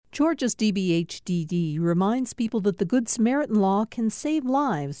Georgia's DBHDD reminds people that the Good Samaritan law can save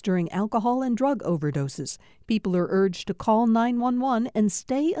lives during alcohol and drug overdoses. People are urged to call 911 and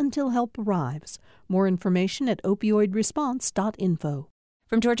stay until help arrives. More information at opioidresponse.info.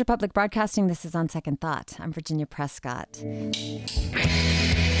 From Georgia Public Broadcasting, this is On Second Thought. I'm Virginia Prescott.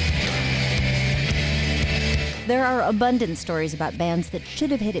 There are abundant stories about bands that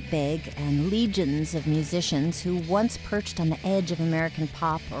should have hit it big and legions of musicians who once perched on the edge of American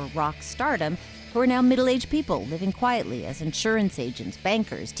pop or rock stardom who are now middle-aged people living quietly as insurance agents,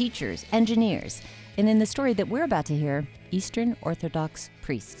 bankers, teachers, engineers. And in the story that we're about to hear, Eastern Orthodox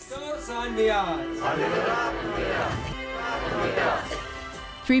priests.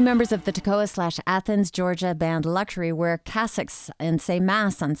 3 members of the Toccoa/Athens, Georgia band Luxury wear cassocks and say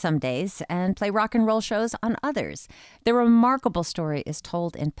Mass on some days and play rock and roll shows on others. Their remarkable story is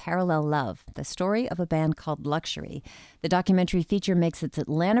told in Parallel Love, the story of a band called Luxury. The documentary feature makes its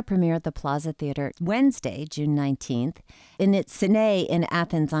Atlanta premiere at the Plaza Theater Wednesday, June 19th, and its Cine in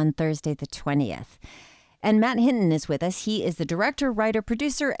Athens on Thursday the 20th. And Matt Hinton is with us. He is the director, writer,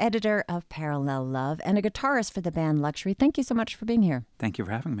 producer, editor of Parallel Love, and a guitarist for the band Luxury. Thank you so much for being here. Thank you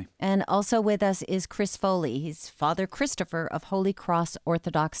for having me. And also with us is Chris Foley. He's Father Christopher of Holy Cross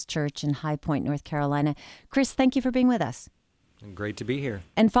Orthodox Church in High Point, North Carolina. Chris, thank you for being with us. Great to be here.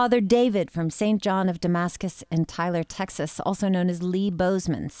 And Father David from St. John of Damascus in Tyler, Texas, also known as Lee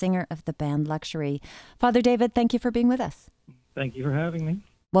Bozeman, singer of the band Luxury. Father David, thank you for being with us. Thank you for having me.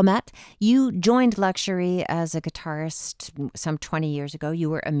 Well, Matt, you joined Luxury as a guitarist some 20 years ago. You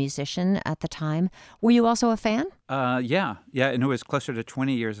were a musician at the time. Were you also a fan? Yeah, and it was closer to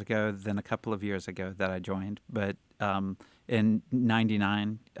 20 years ago than a couple of years ago that I joined. But in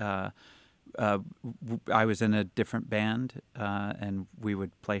 '99, I was in a different band, and we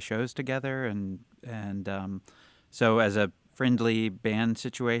would play shows together. And so as a friendly band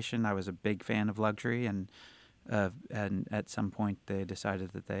situation, I was a big fan of Luxury, and at some point they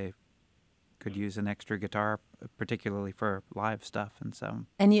decided that they could use an extra guitar, particularly for live stuff, and so.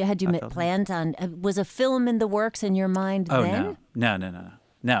 And you planned on? Was a film in the works in your mind then? No.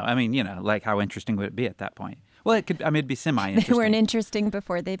 I mean, like how interesting would it be at that point? Well, it could. I mean, it'd be semi-interesting. They weren't interesting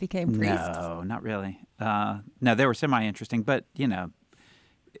before they became priests. No, not really. No, they were semi-interesting, but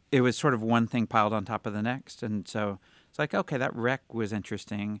it was sort of one thing piled on top of the next, and so it's like, okay, that wreck was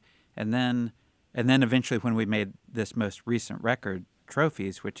interesting, and then eventually when we made this most recent record,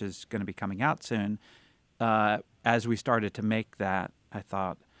 Trophies, which is going to be coming out soon, as we started to make that, I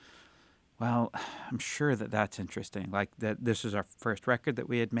thought, well, I'm sure that that's interesting. Like that this is our first record that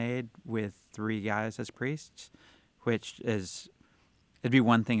we had made with 3 guys as priests, it'd be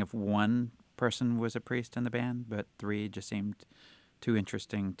one thing if one person was a priest in the band, but 3 just seemed too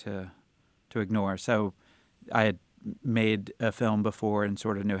interesting to ignore. So I had made a film before and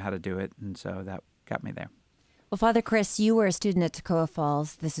sort of knew how to do it, and so that got me there. Well, Father Chris, you were a student at Toccoa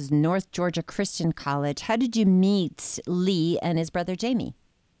Falls. This is North Georgia Christian College. How did you meet Lee and his brother Jamie?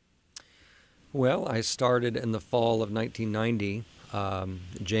 Well, I started in the fall of 1990.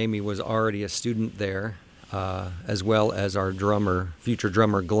 Jamie was already a student there, as well as our future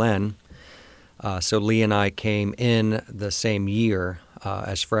drummer Glenn. So Lee and I came in the same year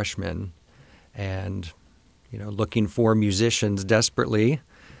as freshmen, and looking for musicians desperately,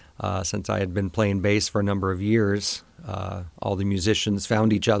 since I had been playing bass for a number of years. All the musicians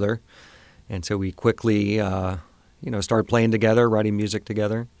found each other, and so we quickly, started playing together, writing music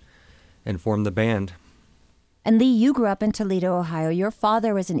together, and formed the band. And Lee, you grew up in Toledo, Ohio. Your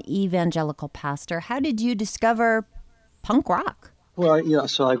father was an evangelical pastor. How did you discover punk rock? Well,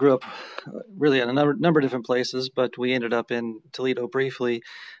 so I grew up really in a number of different places, but we ended up in Toledo briefly.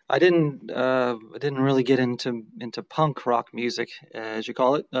 I didn't really get into punk rock music, as you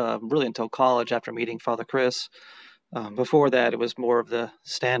call it, really until college after meeting Father Chris. Before that, it was more of the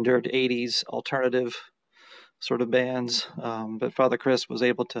standard 80s alternative sort of bands. But Father Chris was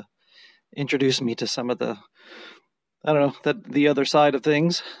able to introduce me to some of the other side of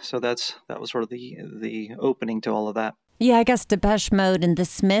things. So that was sort of the opening to all of that. Yeah, I guess Depeche Mode and the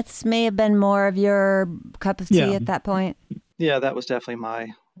Smiths may have been more of your cup of tea at that point. Yeah, that was definitely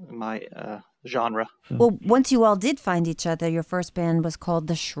my genre. Well, once you all did find each other, your first band was called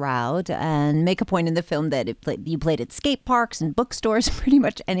The Shroud, and make a point in the film that you played at skate parks and bookstores, pretty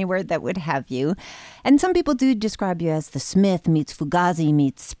much anywhere that would have you. And some people do describe you as the Smith meets Fugazi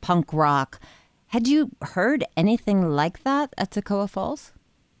meets punk rock. Had you heard anything like that at Toccoa Falls?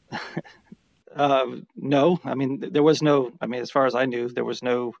 No. I mean, there was no, as far as I knew, there was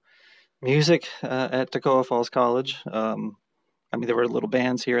no music at Toccoa Falls College. I mean, there were little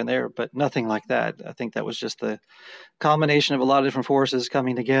bands here and there, but nothing like that. I think that was just the combination of a lot of different forces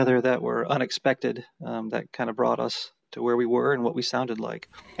coming together that were unexpected, that kind of brought us to where we were and what we sounded like.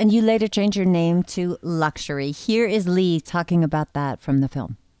 And you later changed your name to Luxury. Here is Lee talking about that from the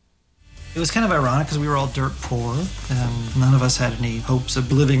film. It was kind of ironic because we were all dirt poor and none of us had any hopes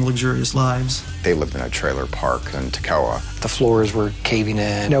of living luxurious lives. They lived in a trailer park in Toccoa. The floors were caving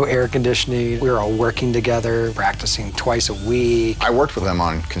in, no air conditioning. We were all working together, practicing twice a week. I worked with them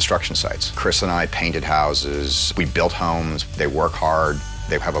on construction sites. Chris and I painted houses. We built homes. They work hard.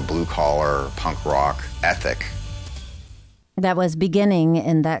 They have a blue-collar punk rock ethic. That was beginning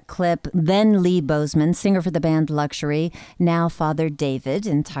in that clip. Then Lee Bozeman, singer for the band Luxury, now Father David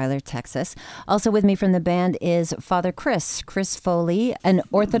in Tyler, Texas. Also with me from the band is Father Chris Foley, an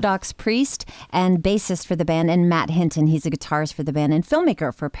Orthodox priest and bassist for the band, and Matt Hinton. He's a guitarist for the band and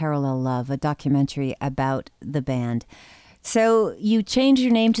filmmaker for Parallel Love, a documentary about the band. So you change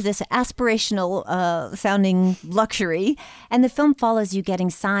your name to this aspirational sounding Luxury, and the film follows you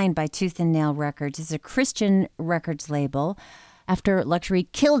getting signed by Tooth and Nail Records. It's a Christian records label after Luxury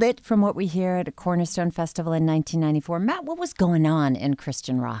killed it, from what we hear, at a Cornerstone Festival in 1994. Matt, what was going on in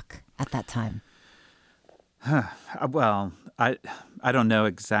Christian rock at that time? Well, I don't know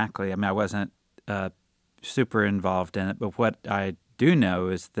exactly. I mean, I wasn't super involved in it, but what I do know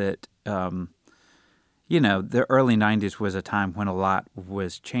is that the early 90s was a time when a lot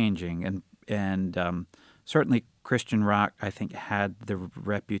was changing, and certainly Christian rock, I think, had the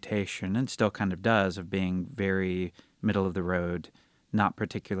reputation, and still kind of does, of being very middle of the road, not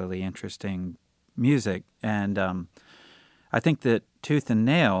particularly interesting music. And I think that Tooth and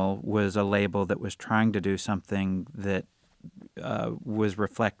Nail was a label that was trying to do something that was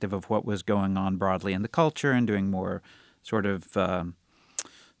reflective of what was going on broadly in the culture, and doing more sort of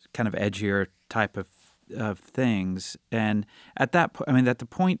kind of edgier type of things. And at that point, I mean, at the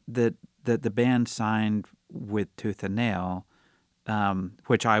point that the band signed with Tooth and Nail,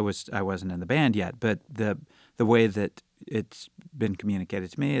 which I wasn't in the band yet, but the way that it's been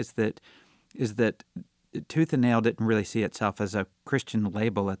communicated to me is that Tooth and Nail didn't really see itself as a Christian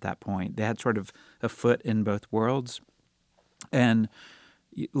label at that point. They had sort of a foot in both worlds, and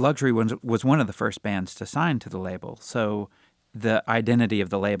Luxury was one of the first bands to sign to the label. So the identity of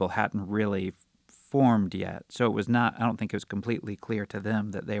the label hadn't really formed yet. So it was not, I don't think it was completely clear to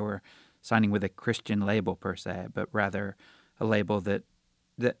them that they were signing with a Christian label per se, but rather a label that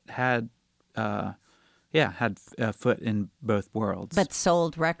had had a foot in both worlds. But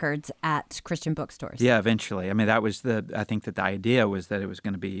sold records at Christian bookstores. Yeah, eventually. I mean, I think that the idea was that it was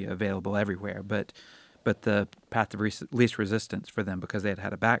going to be available everywhere, but the path of least resistance for them, because they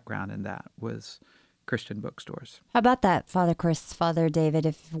had a background in that, was Christian bookstores. How about that, Father Chris, Father David,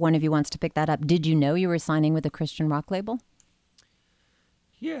 if one of you wants to pick that up? Did you know you were signing with a Christian rock label?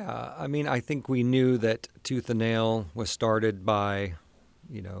 Yeah, I mean, I think we knew that Tooth and Nail was started by,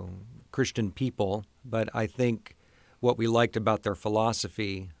 Christian people, but I think what we liked about their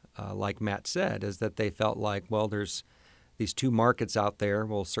philosophy, like Matt said, is that they felt like, well, there's these two markets out there.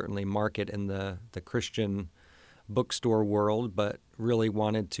 We'll certainly market in the Christian bookstore world, but really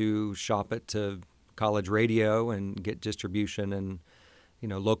wanted to shop it to college radio and get distribution in,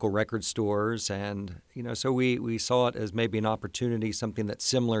 local record stores. And, so we saw it as maybe an opportunity, something that's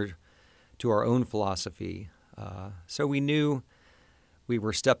similar to our own philosophy. So we knew we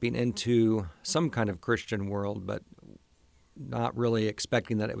were stepping into some kind of Christian world, but not really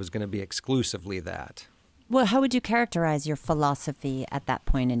expecting that it was going to be exclusively that. Well, how would you characterize your philosophy at that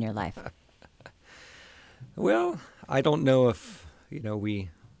point in your life? Well, I don't know if, we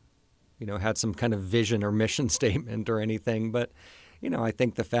had some kind of vision or mission statement or anything, but, I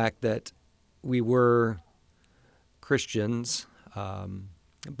think the fact that we were Christians,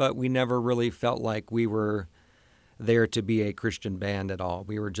 but we never really felt like we were there to be a Christian band at all.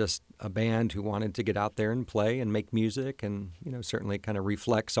 We were just a band who wanted to get out there and play and make music, and, certainly kind of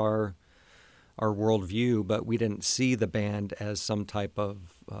reflects our worldview, but we didn't see the band as some type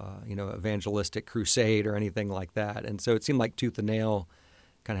of, evangelistic crusade or anything like that. And so it seemed like Tooth and Nail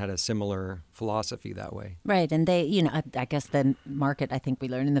kind of had a similar philosophy that way. Right. And they, I guess the market, I think we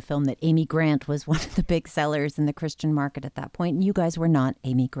learned in the film that Amy Grant was one of the big sellers in the Christian market at that point. And you guys were not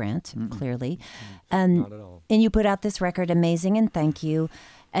Amy Grant, clearly. Not at all. And you put out this record, Amazing and Thank You.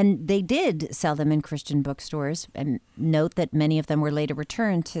 And they did sell them in Christian bookstores. And note that many of them were later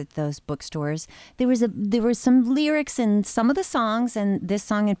returned to those bookstores. There were some lyrics in some of the songs, and this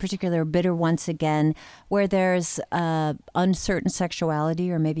song in particular, Bitter Once Again, where there's uncertain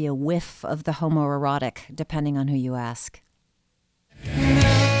sexuality or maybe a whiff of the homoerotic, depending on who you ask. This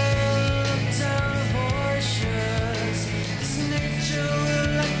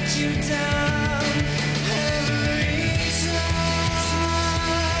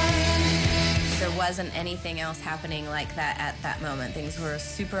wasn't anything else happening like that at that moment. Things were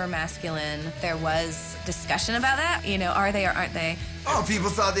super masculine. There was discussion about that. Are they or aren't they? Oh,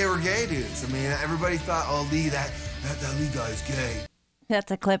 people thought they were gay dudes. I mean, everybody thought, oh, Lee, that Lee guy's gay. That's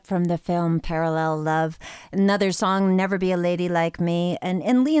a clip from the film Parallel Love. Another song, Never Be a Lady Like Me.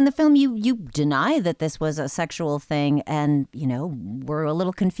 And Lee, in the film, you deny that this was a sexual thing and, were a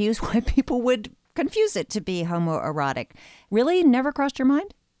little confused why people would confuse it to be homoerotic. Really? Never crossed your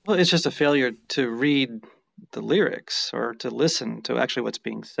mind? Well, it's just a failure to read the lyrics or to listen to actually what's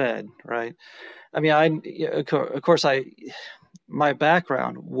being said, right? I mean, my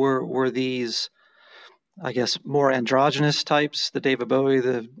background were these, I guess, more androgynous types, the David Bowie,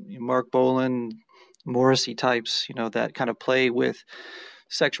 the Mark Bolan, Morrissey types, that kind of play with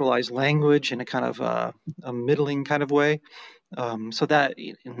sexualized language in a kind of a middling kind of way. So that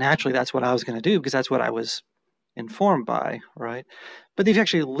naturally that's what I was going to do because that's what I was informed by, right? But if you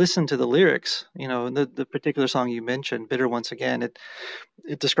actually listen to the lyrics, the particular song you mentioned, Bitter Once Again,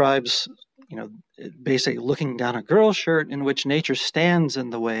 it describes, basically looking down a girl's shirt in which nature stands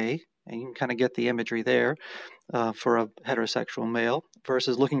in the way. And you can kind of get the imagery there for a heterosexual male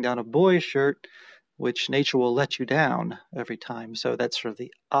versus looking down a boy's shirt, which nature will let you down every time. So that's sort of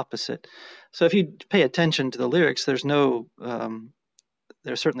the opposite. So if you pay attention to the lyrics, there's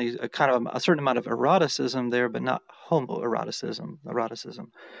certainly a certain amount of eroticism there, but not homoeroticism. So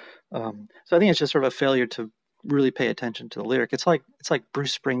I think it's just sort of a failure to really pay attention to the lyric. It's like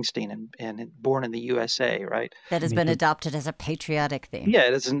Bruce Springsteen and Born in the USA, right? That has been adopted as a patriotic theme. Yeah,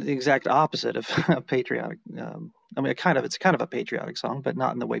 it's an exact opposite of a patriotic. It's kind of a patriotic song, but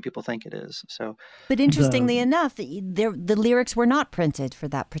not in the way people think it is. So, but interestingly enough, the lyrics were not printed for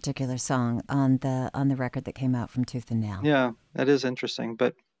that particular song on the record that came out from Tooth and Nail. Yeah, that is interesting.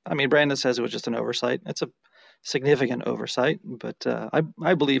 But I mean, Brandon says it was just an oversight. It's a significant oversight, but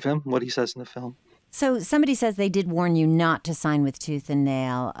I believe him what he says in the film. So somebody says they did warn you not to sign with Tooth and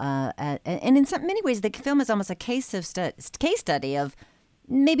Nail, and in many ways, the film is almost a case study of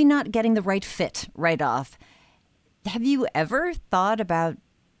maybe not getting the right fit right off. Have you ever thought about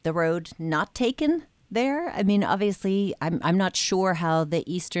the road not taken there? I mean, obviously, I'm not sure how the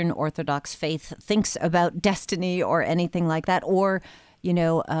Eastern Orthodox faith thinks about destiny or anything like that, or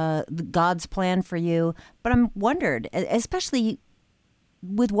God's plan for you. But I'm wondered, especially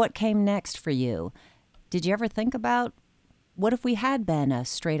with what came next for you, did you ever think about what if we had been a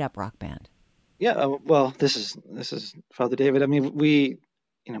straight up rock band? Yeah, well, this is Father David. I mean,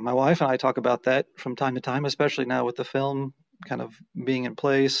 my wife and I talk about that from time to time, especially now with the film kind of being in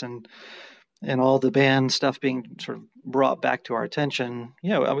place and all the band stuff being sort of brought back to our attention.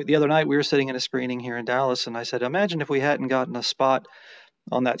 The other night we were sitting in a screening here in Dallas, and I said, imagine if we hadn't gotten a spot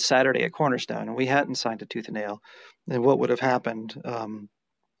on that Saturday at Cornerstone and we hadn't signed to Tooth and Nail, then what would have happened?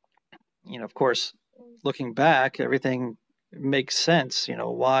 Of course, looking back, everything makes sense,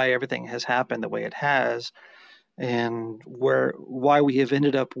 why everything has happened the way it has and why we have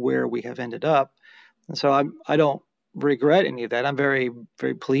ended up where we have ended up. And so I don't regret any of that. I'm very,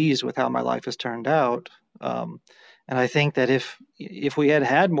 very pleased with how my life has turned out. And I think that if we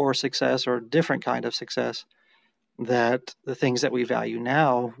had more success or a different kind of success, that the things that we value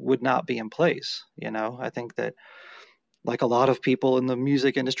now would not be in place. I think that like a lot of people in the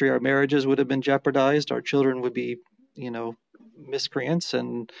music industry, our marriages would have been jeopardized. Our children would be, miscreants,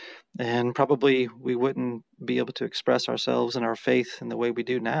 and probably we wouldn't be able to express ourselves and our faith in the way we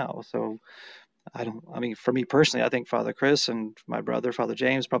do now. So for me personally, I think Father Chris and my brother, Father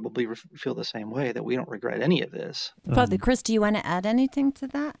James, probably feel the same way, that we don't regret any of this. Father Chris, do you want to add anything to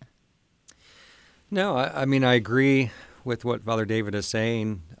that? No, I mean, I agree with what Father David is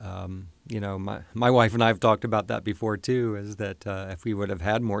saying. My wife and I have talked about that before too, is that if we would have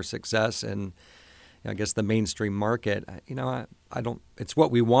had more success in, I guess, the mainstream market, I don't, it's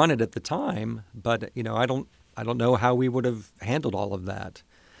what we wanted at the time, but, I don't know how we would have handled all of that.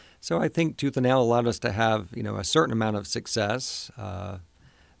 So I think Tooth and Nail allowed us to have, a certain amount of success,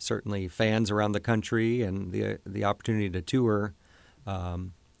 certainly fans around the country and the opportunity to tour.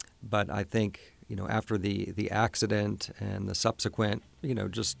 But I think, after the accident and the subsequent,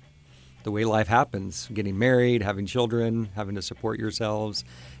 just the way life happens, getting married, having children, having to support yourselves,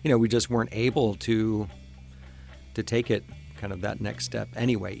 we just weren't able to take it kind of that next step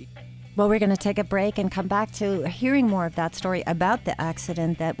anyway. Well, we're going to take a break and come back to hearing more of that story about the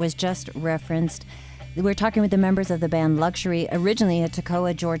accident that was just referenced. We're talking with the members of the band Luxury, originally a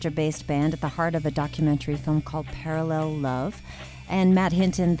Toccoa, Georgia-based band at the heart of a documentary film called Parallel Love. And Matt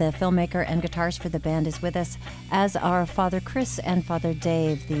Hinton, the filmmaker and guitarist for the band, is with us, as are Father Chris and Father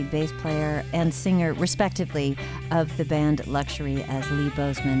Dave, the bass player and singer, respectively, of the band Luxury, as Lee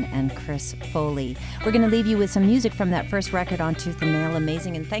Bozeman and Chris Foley. We're going to leave you with some music from that first record on Tooth and Nail.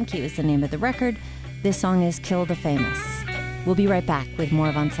 Amazing and Thank You is the name of the record. This song is Kill the Famous. We'll be right back with more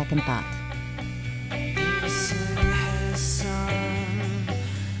of On Second Thought.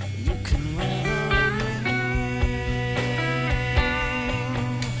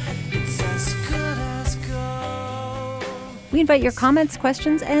 We invite your comments,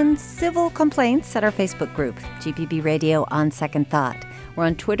 questions, and civil complaints at our Facebook group, GPB Radio On Second Thought. We're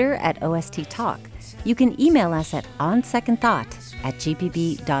on Twitter at OST Talk. You can email us at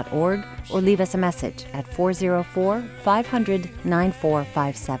onsecondthought@gpb.org or leave us a message at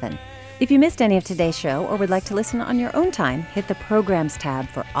 404-500-9457. If you missed any of today's show or would like to listen on your own time, hit the Programs tab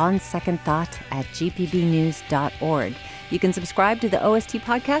for On Second Thought at gpbnews.org. You can subscribe to the OST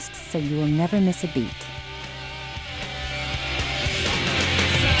podcast so you will never miss a beat.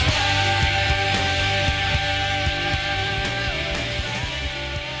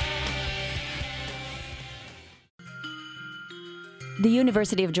 The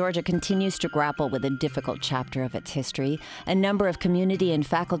University of Georgia continues to grapple with a difficult chapter of its history. A number of community and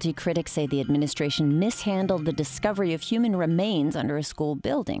faculty critics say the administration mishandled the discovery of human remains under a school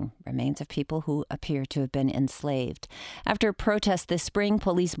building, remains of people who appear to have been enslaved. After protests this spring,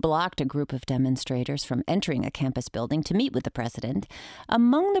 police blocked a group of demonstrators from entering a campus building to meet with the president.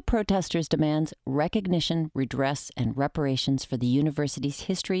 Among the protesters' demands, recognition, redress, and reparations for the university's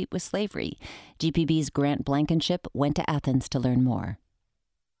history with slavery. GPB's Grant Blankenship went to Athens to learn more.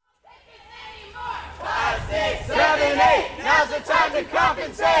 5, 6, 7, 8, now's the time to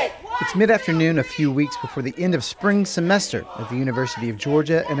compensate! It's mid-afternoon, a few weeks before the end of spring semester at the University of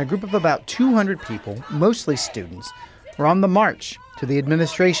Georgia, and a group of about 200 people, mostly students, were on the march to the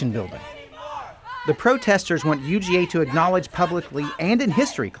administration building. The protesters want UGA to acknowledge publicly and in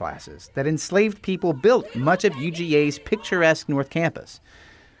history classes that enslaved people built much of UGA's picturesque North Campus.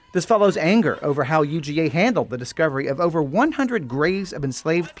 This follows anger over how UGA handled the discovery of over 100 graves of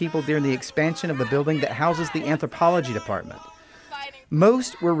enslaved people during the expansion of the building that houses the anthropology department.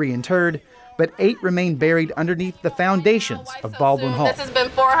 Most were reinterred, but 8 remain buried underneath the foundations of Baldwin Hall. This has been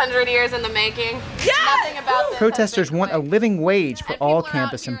 400 years in the making. Nothing about this. Protesters want a living wage for all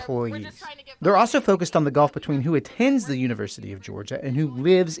campus employees. They're also focused on the gulf between who attends the University of Georgia and who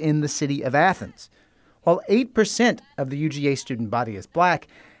lives in the city of Athens. While 8% of the UGA student body is black,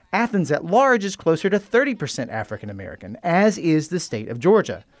 Athens at large is closer to 30% African American, as is the state of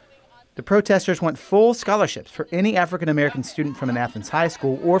Georgia. The protesters want full scholarships for any African American student from an Athens high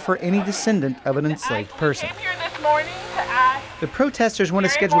school or for any descendant of an enslaved person. The protesters want to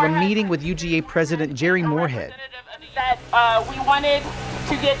schedule a meeting with UGA President Jerry Moorhead. That we wanted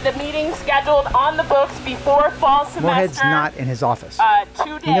to get the meeting scheduled on the books before fall semester. Moorhead's not in his office.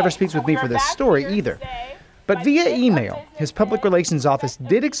 He never speaks with me for this story either. But via email, his public relations office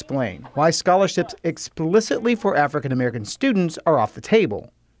did explain why scholarships explicitly for African American students are off the table.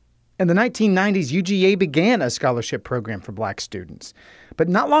 In the 1990s, UGA began a scholarship program for black students. But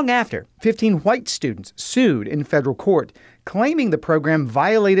not long after, 15 white students sued in federal court, claiming the program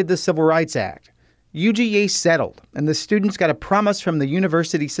violated the Civil Rights Act. UGA settled, and the students got a promise from the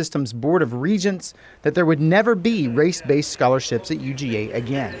university system's Board of Regents that there would never be race-based scholarships at UGA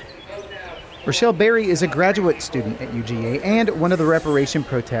again. Rochelle Berry is a graduate student at UGA and one of the reparation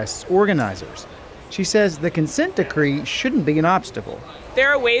protests organizers. She says the consent decree shouldn't be an obstacle.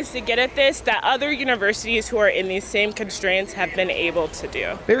 There are ways to get at this that other universities who are in these same constraints have been able to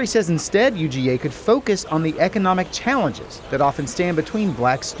do. Berry says instead UGA could focus on the economic challenges that often stand between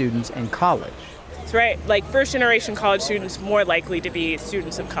black students and college. That's right. Like first-generation college students more likely to be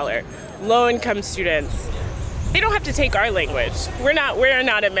students of color. Low-income students, they don't have to take our language. We're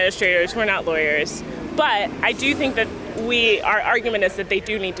not administrators, we're not lawyers. But I do think that our argument is that they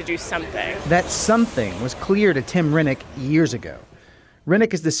do need to do something. That something was clear to Tim Rennick years ago.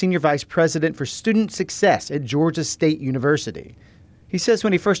 Rennick is the Senior Vice President for Student Success at Georgia State University. He says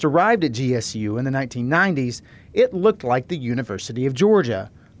when he first arrived at GSU in the 1990s, it looked like the University of Georgia,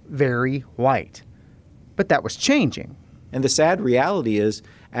 very white. But that was changing. And the sad reality is,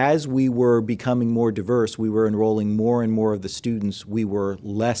 as we were becoming more diverse, we were enrolling more and more of the students, we were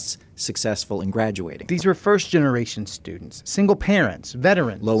less successful in graduating. These were first-generation students, single parents,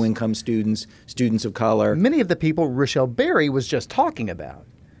 veterans. Low-income students, students of color. Many of the people Rochelle Berry was just talking about.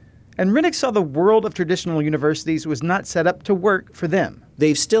 And Rennick saw the world of traditional universities was not set up to work for them.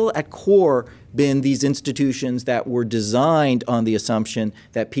 They've still, at core, been these institutions that were designed on the assumption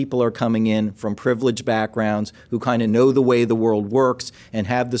that people are coming in from privileged backgrounds who kind of know the way the world works and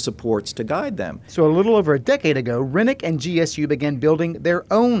have the supports to guide them. So a little over a decade ago, Rennick and GSU began building their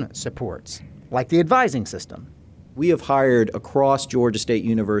own supports, like the advising system. We have hired across Georgia State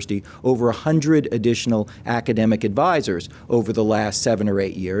University over 100 additional academic advisors over the last 7 or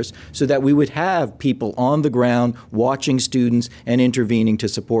 8 years so that we would have people on the ground watching students and intervening to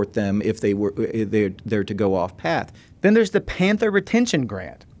support them if they're to go off path. Then there's the Panther Retention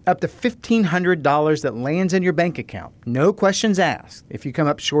Grant, up to $1,500 that lands in your bank account. No questions asked if you come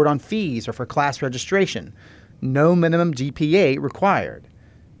up short on fees or for class registration. No minimum GPA required.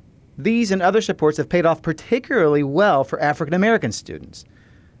 These and other supports have paid off particularly well for African American students.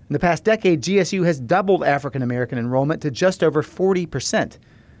 In the past decade, GSU has doubled African American enrollment to just over 40%.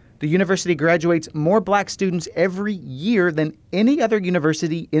 The university graduates more black students every year than any other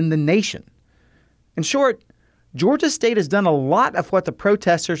university in the nation. In short, Georgia State has done a lot of what the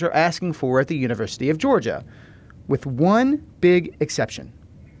protesters are asking for at the University of Georgia, with one big exception.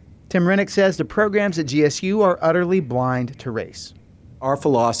 Tim Rennick says the programs at GSU are utterly blind to race. Our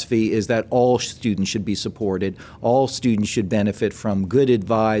philosophy is that all students should be supported. All students should benefit from good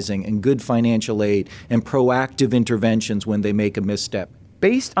advising and good financial aid and proactive interventions when they make a misstep,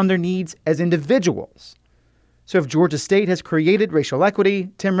 based on their needs as individuals. So if Georgia State has created racial equity,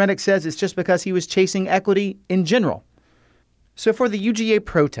 Tim Rennick says it's just because he was chasing equity in general. So for the UGA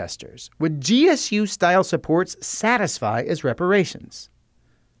protesters, would GSU-style supports satisfy as reparations?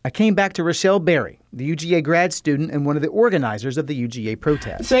 I came back to Rochelle Berry, the UGA grad student and one of the organizers of the UGA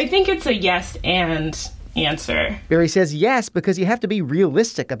protest. So I think it's a yes and answer. Berry says yes because you have to be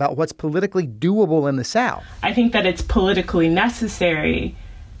realistic about what's politically doable in the South. I think that it's politically necessary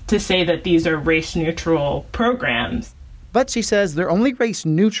to say that these are race-neutral programs. But she says they're only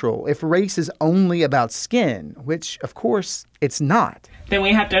race-neutral if race is only about skin, which, of course, it's not. Then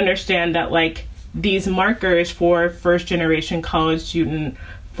we have to understand that, these markers for first-generation college student,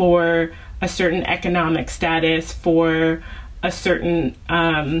 for a certain economic status, for a certain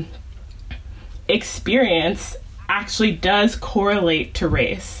experience, actually does correlate to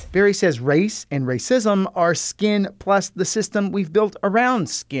race. Berry says race and racism are skin plus the system we've built around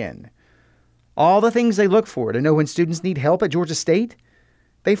skin. All the things they look for to know when students need help at Georgia State,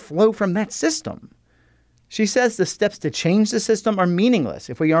 they flow from that system. She says the steps to change the system are meaningless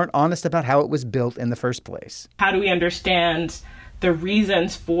if we aren't honest about how it was built in the first place. How do we understand the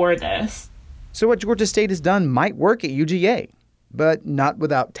reasons for this? So what Georgia State has done might work at UGA, but not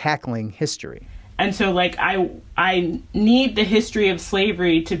without tackling history. And so, I need the history of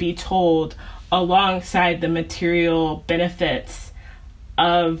slavery to be told alongside the material benefits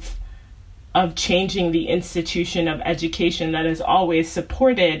of changing the institution of education that has always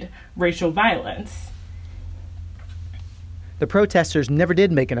supported racial violence. The protesters never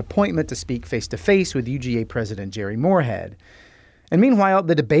did make an appointment to speak face-to-face with UGA President Jerry Moorhead. And meanwhile,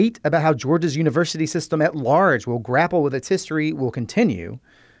 the debate about how Georgia's university system at large will grapple with its history will continue.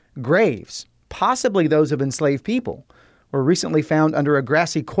 Graves, possibly those of enslaved people, were recently found under a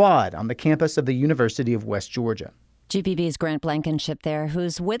grassy quad on the campus of the University of West Georgia. GPB's Grant Blankenship there,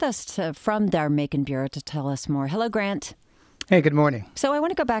 who's with us from our Macon Bureau to tell us more. Hello, Grant. Hey, good morning. So I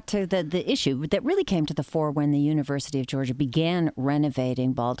want to go back to the issue that really came to the fore when the University of Georgia began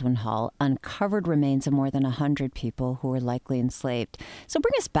renovating Baldwin Hall, uncovered remains of more than 100 people who were likely enslaved. So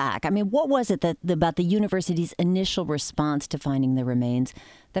bring us back. I mean, what was it about the university's initial response to finding the remains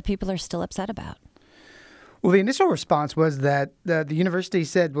that people are still upset about? Well, the initial response was that the university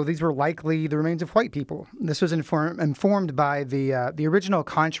said, well, these were likely the remains of white people. This was informed by the original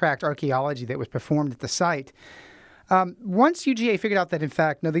contract archaeology that was performed at the site. Once UGA figured out that, in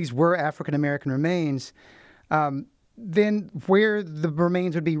fact, no, these were African-American remains, then where the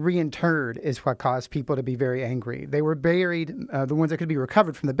remains would be reinterred is what caused people to be very angry. They were buried, the ones that could be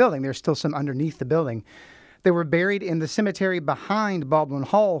recovered from the building. There's still some underneath the building. They were buried in the cemetery behind Baldwin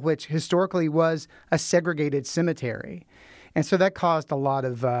Hall, which historically was a segregated cemetery. And so that caused a lot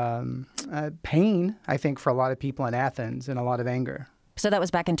of pain, I think, for a lot of people in Athens and a lot of anger. So that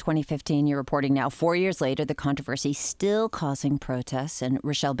was back in 2015. You're reporting now 4 years later, the controversy still causing protests. And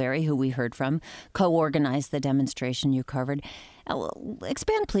Rochelle Berry, who we heard from, co-organized the demonstration you covered.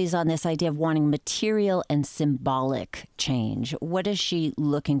 Expand, please, on this idea of wanting material and symbolic change. What is she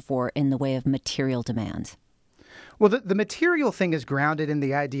looking for in the way of material demands? Well, the material thing is grounded in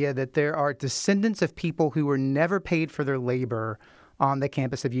the idea that there are descendants of people who were never paid for their labor on the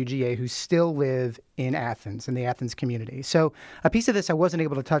campus of UGA who still live in Athens, in the Athens community. So a piece of this I wasn't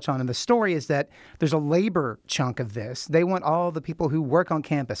able to touch on in the story is that there's a labor chunk of this. They want all the people who work on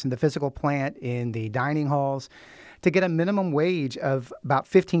campus, in the physical plant, in the dining halls, to get a minimum wage of about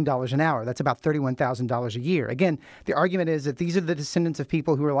 $15 an hour. That's about $31,000 a year. Again, the argument is that these are the descendants of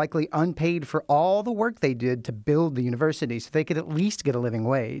people who are likely unpaid for all the work they did to build the university, so they could at least get a living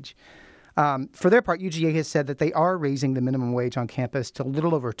wage. For their part, UGA has said that they are raising the minimum wage on campus to a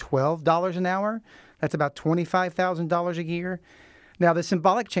little over $12 an hour. That's about $25,000 a year. Now, the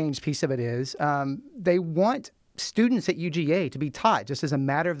symbolic change piece of it is they want students at UGA to be taught, just as a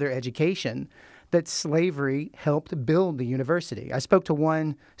matter of their education, that slavery helped build the university. I spoke to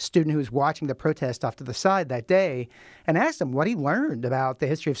one student who was watching the protest off to the side that day and asked him what he learned about the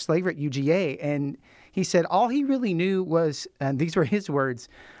history of slavery at UGA. And he said all he really knew was, and these were his words,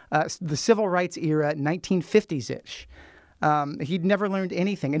 the civil rights era, 1950s-ish. He'd never learned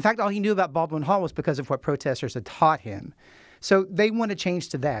anything. In fact, all he knew about Baldwin Hall was because of what protesters had taught him. So they want to change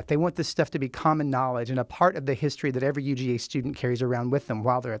to that. They want this stuff to be common knowledge and a part of the history that every UGA student carries around with them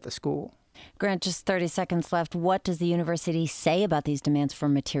while they're at the school. Grant, just 30 seconds left. What does the university say about these demands for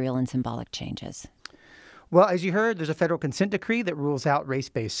material and symbolic changes? Well, as you heard, there's a federal consent decree that rules out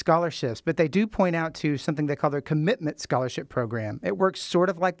race-based scholarships, but they do point out to something they call their commitment scholarship program. It works sort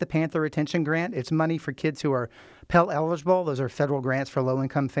of like the Panther Retention Grant. It's money for kids who are Pell eligible. Those are federal grants for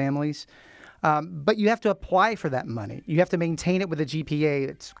low-income families. But you have to apply for that money. You have to maintain it with a GPA.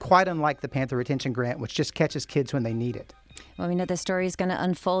 It's quite unlike the Panther Retention Grant, which just catches kids when they need it. Well, we know the story is going to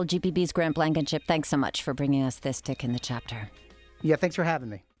unfold. GPB's Grant Blankenship, thanks so much for bringing us this tick in the chapter. Yeah, thanks for having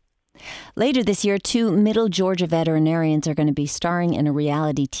me. Later this year, 2 Middle Georgia veterinarians are going to be starring in a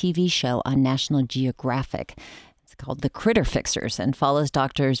reality TV show on National Geographic. It's called The Critter Fixers and follows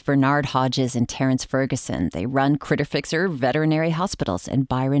doctors Bernard Hodges and Terrence Ferguson. They run Critter Fixer veterinary hospitals in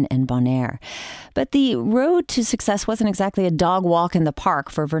Byron and Bonaire. But the road to success wasn't exactly a dog walk in the park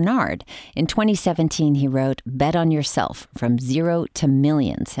for Bernard. In 2017, he wrote Bet on Yourself, From Zero to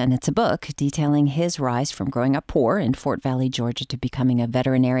Millions. And it's a book detailing his rise from growing up poor in Fort Valley, Georgia, to becoming a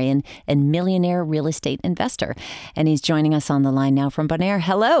veterinarian and millionaire real estate investor. And he's joining us on the line now from Bonaire.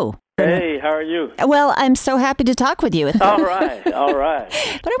 Hello. Hey, how are you? Well, I'm so happy to talk with you. All right. But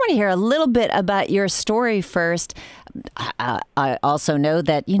I want to hear a little bit about your story first. I also know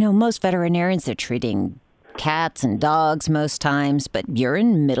that, most veterinarians are treating cats and dogs most times, but you're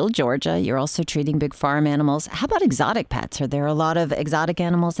in Middle Georgia. You're also treating big farm animals. How about exotic pets? Are there a lot of exotic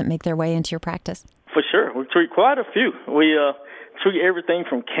animals that make their way into your practice? For sure. We treat quite a few. We treat everything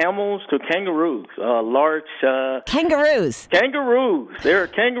from camels to kangaroos, large... Kangaroos? Kangaroos. There are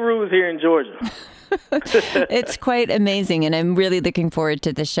kangaroos here in Georgia. It's quite amazing, and I'm really looking forward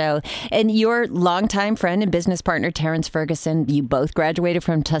to the show. And your longtime friend and business partner, Terrence Ferguson, you both graduated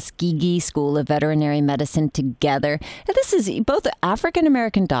from Tuskegee School of Veterinary Medicine together. And this is both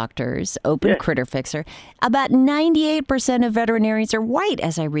African-American doctors, open Critter Fixer. About 98% of veterinarians are white,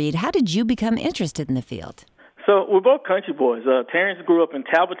 as I read. How did you become interested in the field? So we're both country boys. Terrence grew up in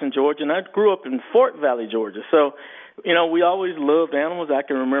Talbotton, Georgia, and I grew up in Fort Valley, Georgia. So, we always loved animals. I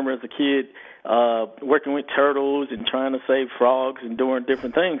can remember as a kid working with turtles and trying to save frogs and doing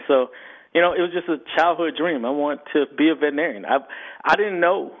different things. So, it was just a childhood dream. I wanted to be a veterinarian. I didn't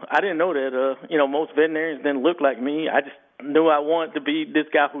know that, most veterinarians didn't look like me. I just knew I wanted to be this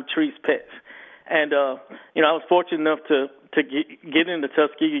guy who treats pets. And, I was fortunate enough to get into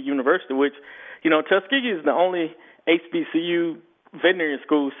Tuskegee University, which, Tuskegee is the only HBCU veterinary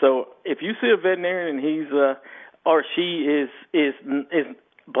school. So if you see a veterinarian and he's or she is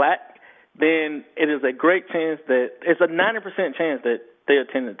black, then it is a great chance that it's a 90% chance that they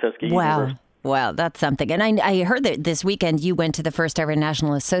attended Tuskegee University. Wow, that's something. And I heard that this weekend you went to the first ever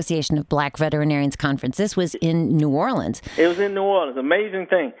National Association of Black Veterinarians Conference. This was in New Orleans. It was in New Orleans. Amazing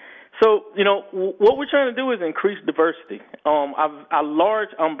thing. So, what we're trying to do is increase diversity. Our large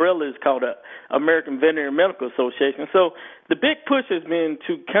umbrella is called the American Veterinary Medical Association. So the big push has been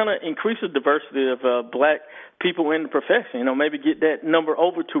to kind of increase the diversity of black people in the profession, maybe get that number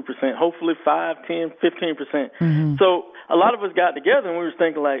over 2%, hopefully 5, 10, 15%. Mm-hmm. So a lot of us got together and we were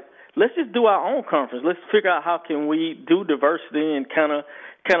thinking let's just do our own conference. Let's figure out how can we do diversity and kind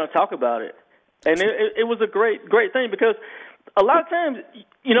of talk about it. And it was a great thing because a lot of times,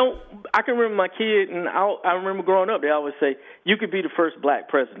 I can remember my kid, and I remember growing up, they always say, you could be the first black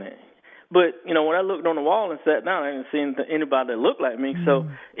president. But, when I looked on the wall and sat down, I didn't see anybody that looked like me. So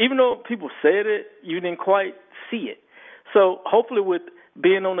even though people said it, you didn't quite see it. So hopefully with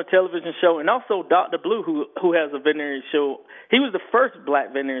being on the television show, and also Dr. Blue, who has a veterinary show. He was the first black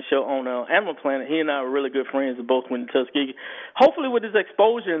veterinary show on Animal Planet. He and I were really good friends and both went to Tuskegee. Hopefully with his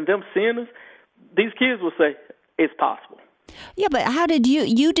exposure and them seeing us, these kids will say, it's possible. Yeah, but how did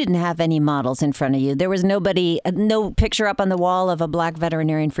you didn't have any models in front of you. There was nobody, no picture up on the wall of a black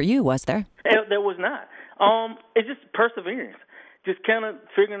veterinarian for you, was there? There was not. It's just perseverance. Just kind of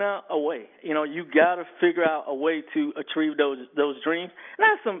figuring out a way. You know, you got to figure out a way to achieve those dreams. And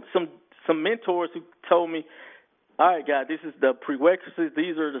I have some mentors who told me, all right, God, this is the prerequisites.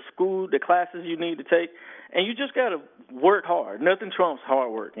 These are the classes you need to take. And you just got to work hard. Nothing trumps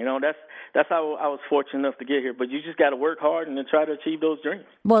hard work. You know, that's how I was fortunate enough to get here. But you just got to work hard and then try to achieve those dreams.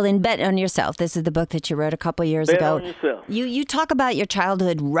 Well, in Bet on Yourself, this is the book that you wrote a couple years ago. Bet on Yourself. You talk about your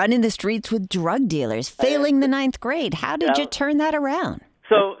childhood running the streets with drug dealers, failing the 9th grade. How did you turn that around?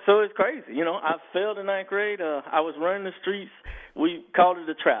 So it's crazy. You know, I failed in 9th grade. I was running the streets. We called it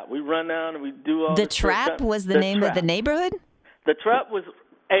the Trap. We run down and we do all the Trap was the name of the neighborhood? The Trap was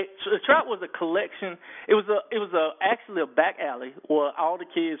a collection. It was actually a back alley where all the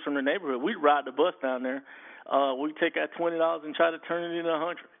kids from the neighborhood, we'd ride the bus down there. We'd take our $20 and try to turn it into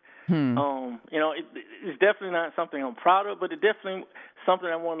 $100. You know, it's definitely not something I'm proud of, but it's definitely something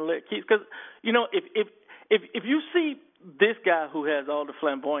I want to let kids. Because, you know, if you see this guy who has all the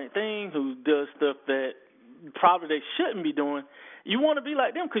flamboyant things, who does stuff that probably they shouldn't be doing, you want to be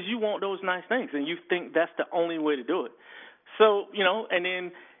like them because you want those nice things, and you think that's the only way to do it. So, you know, and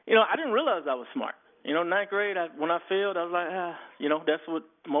then, you know, I didn't realize I was smart. You know, 9th grade, when I failed, I was like, you know, that's what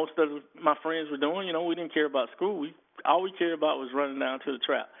most of my friends were doing. You know, we didn't care about school. All we cared about was running down to the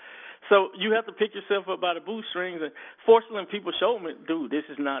Trap. So you have to pick yourself up by the bootstrings. And fortunately, people showed me, dude, this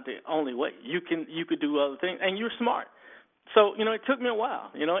is not the only way. You could do other things, and you're smart. So, you know, it took me a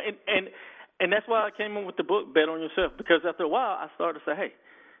while, you know, and that's why I came in with the book, Bet on Yourself, because after a while, I started to say, hey,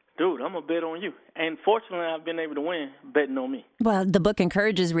 dude, I'm going to bet on you. And fortunately, I've been able to win betting on me. Well, the book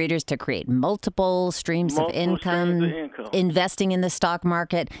encourages readers to create multiple streams of income, investing in the stock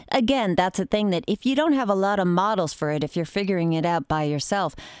market. Again, that's a thing that if you don't have a lot of models for it, if you're figuring it out by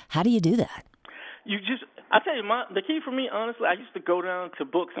yourself, how do you do that? I tell you, the key for me, honestly, I used to go down to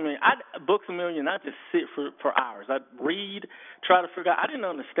Books A Million. Books A Million, I'd just sit for hours. I'd read, try to figure out. I didn't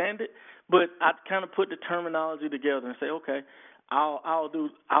understand it, but I'd kind of put the terminology together and say, okay, I'll do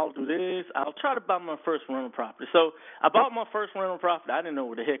this. I'll try to buy my first rental property. So I bought my first rental property. I didn't know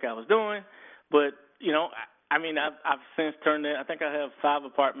what the heck I was doing, but you know, I mean, I've since turned it. I think I have 5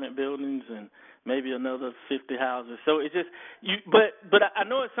 apartment buildings and maybe another 50 houses. So it's just but I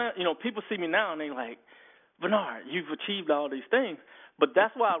know it sounds. You know, people see me now and they're like, Bernard, you've achieved all these things. But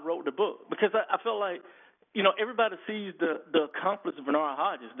that's why I wrote the book, because I felt like, you know, everybody sees the accomplishment of Bernard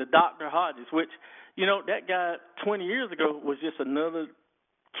Hodges, the Dr. Hodges, which, you know, that guy 20 years ago was just another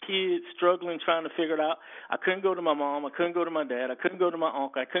kid struggling, trying to figure it out. I couldn't go to my mom. I couldn't go to my dad. I couldn't go to my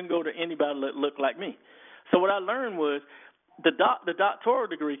uncle. I couldn't go to anybody that looked like me. So what I learned was the doctoral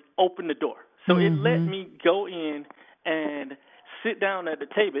degree opened the door. So it let me go in and sit down at the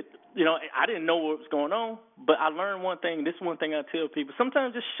table. You know, I didn't know what was going on, but I learned one thing. This is one thing I tell people.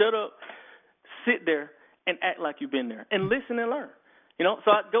 Sometimes just shut up, sit there, and act like you've been there, and listen and learn. You know,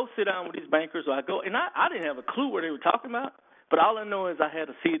 so I'd go sit down with these bankers, or I'd go, and I didn't have a clue what they were talking about, but all I know is I had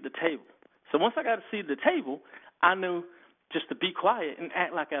a seat at the table. So once I got a seat at the table, I knew just to be quiet and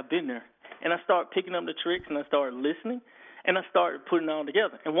act like I've been there. And I started picking up the tricks, and I started listening, and I started putting it all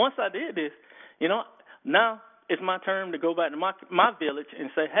together. And once I did this, you know, now it's my turn to go back to my village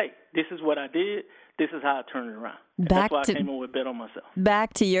and say, hey, this is what I did. This is how I turned it around. That's why I came up with Bet on Myself.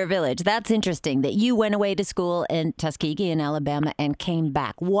 Back to your village. That's interesting that you went away to school in Tuskegee in Alabama and came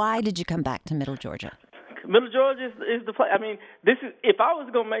back. Why did you come back to Middle Georgia? Middle Georgia is the place. I mean, if I was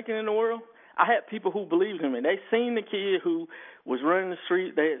going to make it in the world, I had people who believed in me. They seen the kid who was running the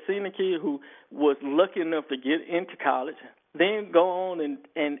street. They had seen the kid who was lucky enough to get into college, then go on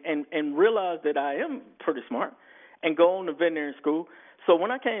and realize that I am pretty smart and go on to veterinary school. So when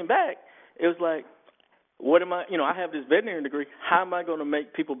I came back, it was like, what am I, you know, I have this veterinary degree. How am I going to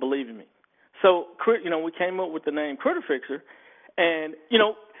make people believe in me? So, you know, we came up with the name Critter Fixer, and, you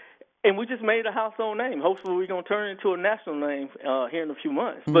know, and we just made a household name. Hopefully we're going to turn it into a national name here in a few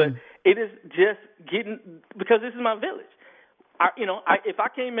months. Mm-hmm. But it is just getting, because this is my village. If I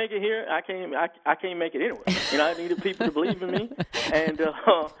can't make it here, I can't make it anywhere. You know, I needed people to believe in me. And,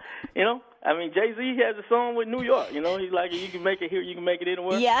 you know, I mean, Jay-Z has a song with New York. You know, he's like, you can make it here, you can make it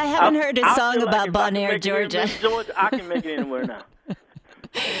anywhere. Yeah, I haven't heard a song about Bon Air, Georgia. I can make it anywhere now.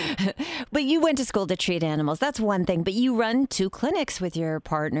 But you went to school to treat animals. That's one thing. But you run 2 clinics with your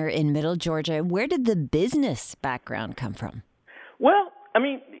partner in Middle Georgia. Where did the business background come from? Well, I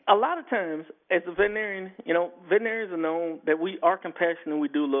mean, a lot of times as a veterinarian, veterinarians are known that we are compassionate and we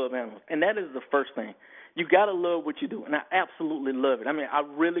do love animals, and that is the first thing. You got to love what you do, and I absolutely love it. I mean, I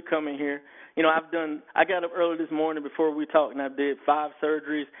really come in here. I got up early this morning before we talked, and I did 5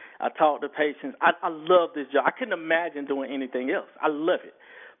 surgeries. I talked to patients. I love this job. I couldn't imagine doing anything else. I love it.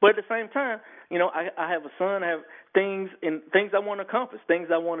 But at the same time, I have a son. I have things I want to accomplish, things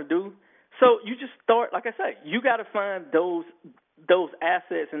I want to do. So you just start, like I say, you got to find those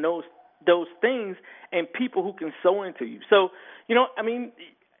assets and those things and people who can sow into you. So,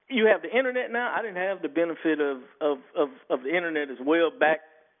 you have the internet now. I didn't have the benefit of the internet as well back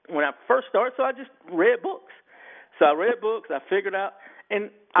when I first started, so I just read books. So I read books, I figured out,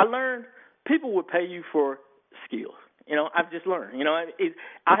 and I learned people would pay you for skills. I've just learned.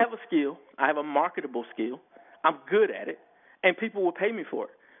 I have a skill. I have a marketable skill. I'm good at it, and people will pay me for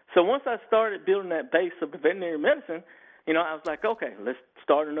it. So once I started building that base of the veterinary medicine, I was like, okay, let's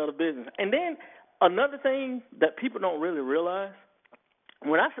start another business. And then another thing that people don't really realize,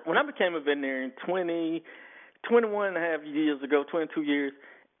 when I became a veterinarian 21 and a half years ago, 22 years,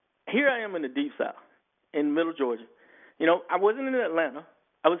 here I am in the deep south, in middle Georgia. I wasn't in Atlanta.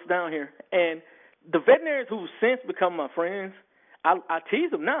 I was down here. And the veterinarians who've since become my friends, I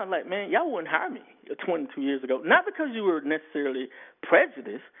tease them now. I'm like, man, y'all wouldn't hire me 22 years ago. Not because you were necessarily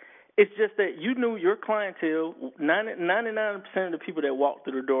prejudiced. It's just that you knew your clientele, 99% of the people that walked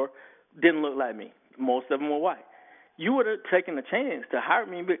through the door didn't look like me. Most of them were white. You would have taken a chance to hire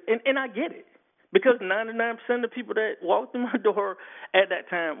me, and I get it. Because 99% of the people that walked through my door at that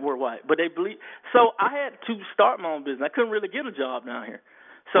time were white. But they believe. So I had to start my own business. I couldn't really get a job down here.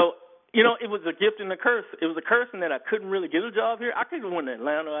 So, it was a gift and a curse. It was a curse in that I couldn't really get a job here. I could have went to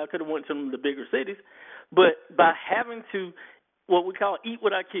Atlanta. I could have went to the bigger cities. But by having to, what we call eat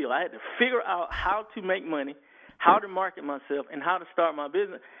what I kill, I had to figure out how to make money, how to market myself, and how to start my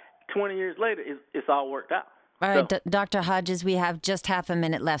business. 20 years later, it's all worked out. All right, Dr. Hodges, we have just half a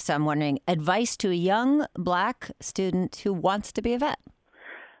minute left, so I'm wondering, advice to a young black student who wants to be a vet?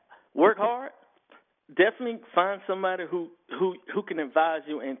 Work hard. Definitely find somebody who can advise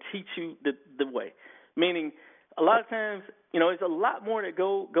you and teach you the way. Meaning, a lot of times, there's a lot more that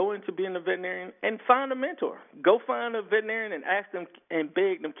go into being a veterinarian, and find a mentor. Go find a veterinarian and ask them and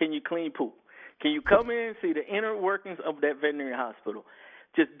beg them, can you clean poop? Can you come in and see the inner workings of that veterinary hospital?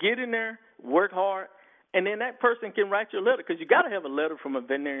 Just get in there, work hard, and then that person can write you a letter, because you got to have a letter from a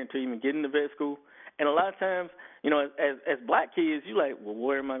veterinarian to even get into vet school. And a lot of times, as black kids, you're like, well,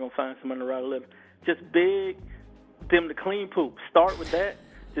 where am I going to find someone to write a letter? Just beg them to clean poop. Start with that.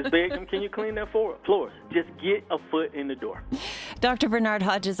 Just beg them, can you clean their floors? Just get a foot in the door. Dr. Bernard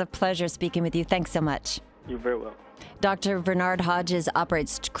Hodges, a pleasure speaking with you. Thanks so much. You're very welcome. Dr. Bernard Hodges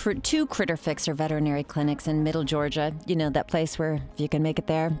operates 2 Critter Fixer veterinary clinics in Middle Georgia. That place where if you can make it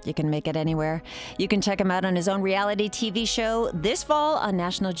there, you can make it anywhere. You can check him out on his own reality TV show this fall on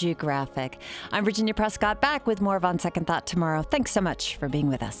National Geographic. I'm Virginia Prescott, back with more of On Second Thought tomorrow. Thanks so much for being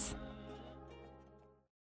with us.